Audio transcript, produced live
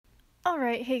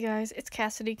Alright, hey guys, it's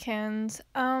CassidyKinz.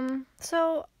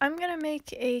 So I'm gonna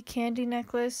make a candy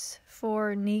necklace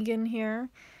for Negan here,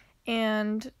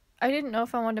 and I didn't know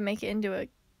if I wanted to make it into a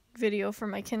video for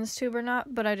my KinzTube or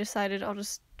not, but I decided I'll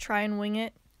just try and wing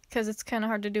it, because it's kind of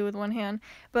hard to do with one hand,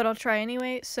 but I'll try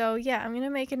anyway. So yeah, I'm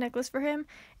gonna make a necklace for him,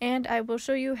 and I will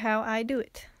show you how I do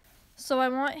it. So I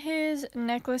want his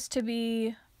necklace to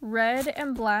be red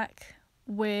and black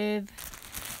with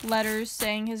letters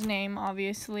saying his name,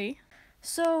 obviously.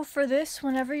 So for this,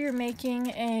 whenever you're making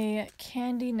a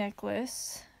candy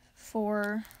necklace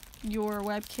for your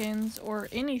Webkinz or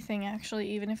anything actually,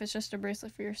 even if it's just a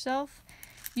bracelet for yourself,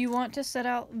 you want to set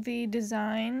out the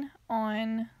design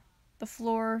on the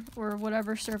floor or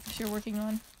whatever surface you're working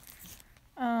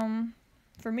on.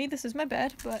 For me, this is my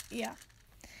bed, but yeah.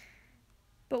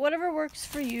 But whatever works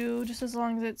for you, just as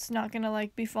long as it's not gonna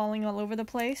like be falling all over the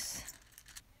place.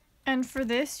 And for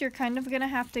this, you're kind of going to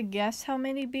have to guess how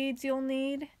many beads you'll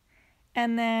need.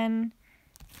 And then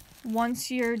once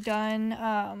you're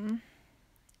done,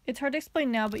 it's hard to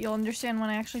explain now, but you'll understand when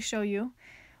I actually show you.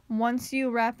 Once you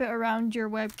wrap it around your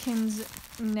Webkinz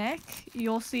neck,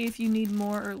 you'll see if you need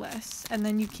more or less. And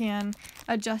then you can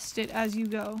adjust it as you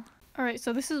go. Alright,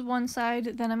 so this is one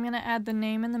side. Then I'm going to add the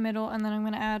name in the middle, and then I'm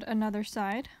going to add another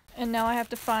side. And now I have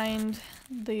to find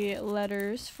the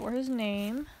letters for his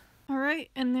name. Alright,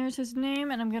 and there's his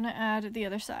name, and I'm going to add the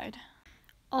other side.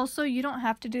 Also, you don't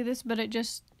have to do this, but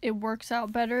it works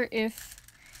out better if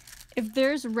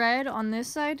there's red on this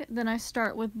side, then I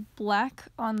start with black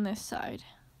on this side.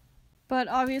 But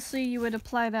obviously, you would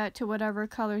apply that to whatever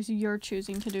colors you're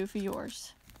choosing to do for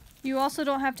yours. You also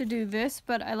don't have to do this,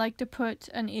 but I like to put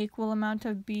an equal amount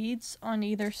of beads on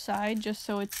either side, just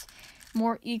so it's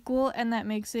more equal, and that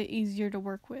makes it easier to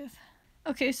work with.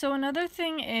 Okay, so another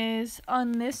thing is,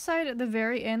 on this side at the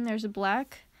very end, there's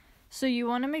black. So you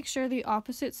want to make sure the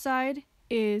opposite side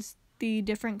is the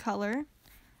different color.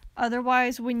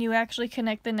 Otherwise, when you actually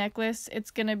connect the necklace, it's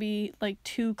going to be like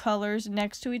two colors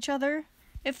next to each other,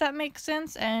 if that makes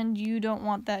sense, and you don't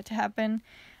want that to happen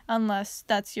unless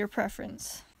that's your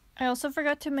preference. I also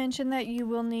forgot to mention that you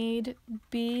will need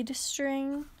bead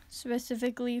string,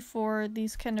 specifically for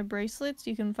these kind of bracelets.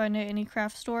 You can find it at any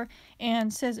craft store,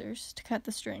 and scissors to cut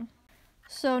the string.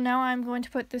 So now I'm going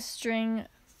to put this string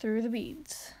through the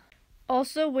beads.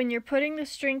 Also, when you're putting the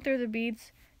string through the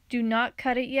beads, do not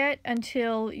cut it yet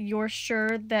until you're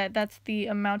sure that that's the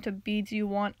amount of beads you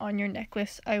want on your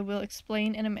necklace. I will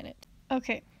explain in a minute.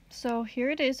 Okay, so here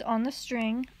it is on the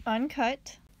string,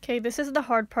 uncut. Okay, this is the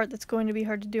hard part that's going to be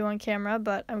hard to do on camera,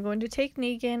 but I'm going to take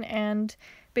Negan and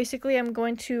basically I'm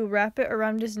going to wrap it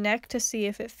around his neck to see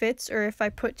if it fits or if I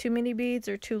put too many beads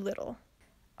or too little.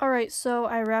 Alright, so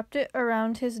I wrapped it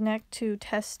around his neck to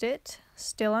test it.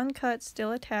 Still uncut,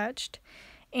 still attached.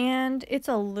 And it's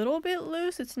a little bit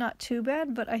loose, it's not too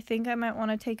bad, but I think I might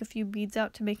want to take a few beads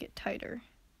out to make it tighter.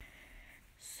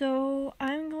 So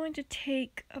I'm going to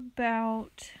take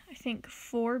about, I think,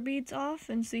 4 beads off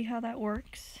and see how that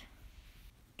works.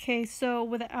 Okay, so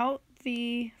without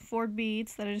the 4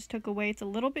 beads that I just took away, it's a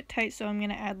little bit tight, so I'm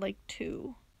going to add like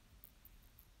 2.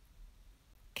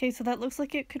 Okay, so that looks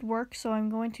like it could work, so I'm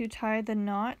going to tie the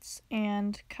knots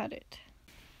and cut it.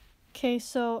 Okay,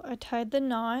 so I tied the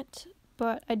knot,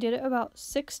 but I did it about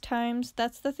 6 times.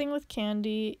 That's the thing with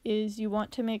candy, is you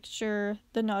want to make sure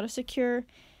the knot is secure.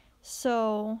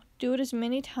 So do it as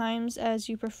many times as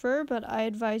you prefer, but I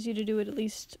advise you to do it at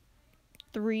least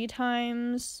 3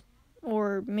 times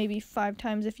or maybe 5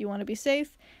 times if you want to be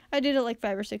safe. I did it like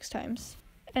 5 or 6 times.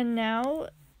 And now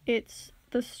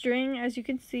the string, as you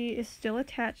can see, is still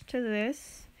attached to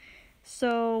this.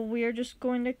 So we are just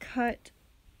going to cut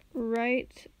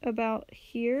right about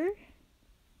here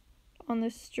on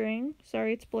this string.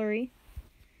 Sorry, it's blurry.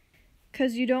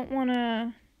 Because you don't want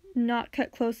to not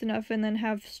cut close enough and then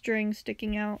have string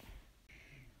sticking out.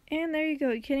 And there you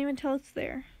go, you can't even tell it's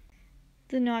there.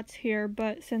 The knot's here,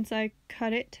 but since I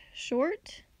cut it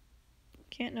short,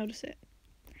 can't notice it.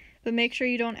 But make sure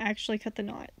you don't actually cut the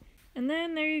knot. And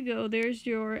then there you go, there's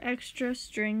your extra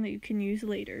string that you can use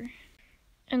later.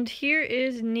 And here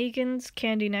is Negan's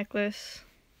candy necklace.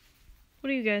 What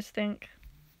do you guys think?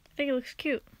 I think it looks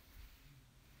cute.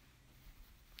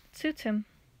 It suits him.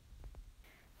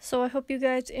 So I hope you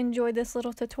guys enjoyed this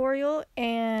little tutorial,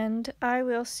 and I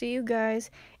will see you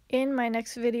guys in my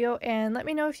next video, and let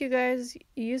me know if you guys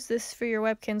use this for your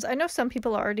Webkinz. I know some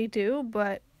people already do,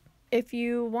 but if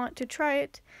you want to try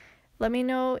it, let me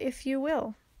know if you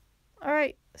will.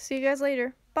 Alright, see you guys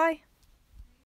later. Bye!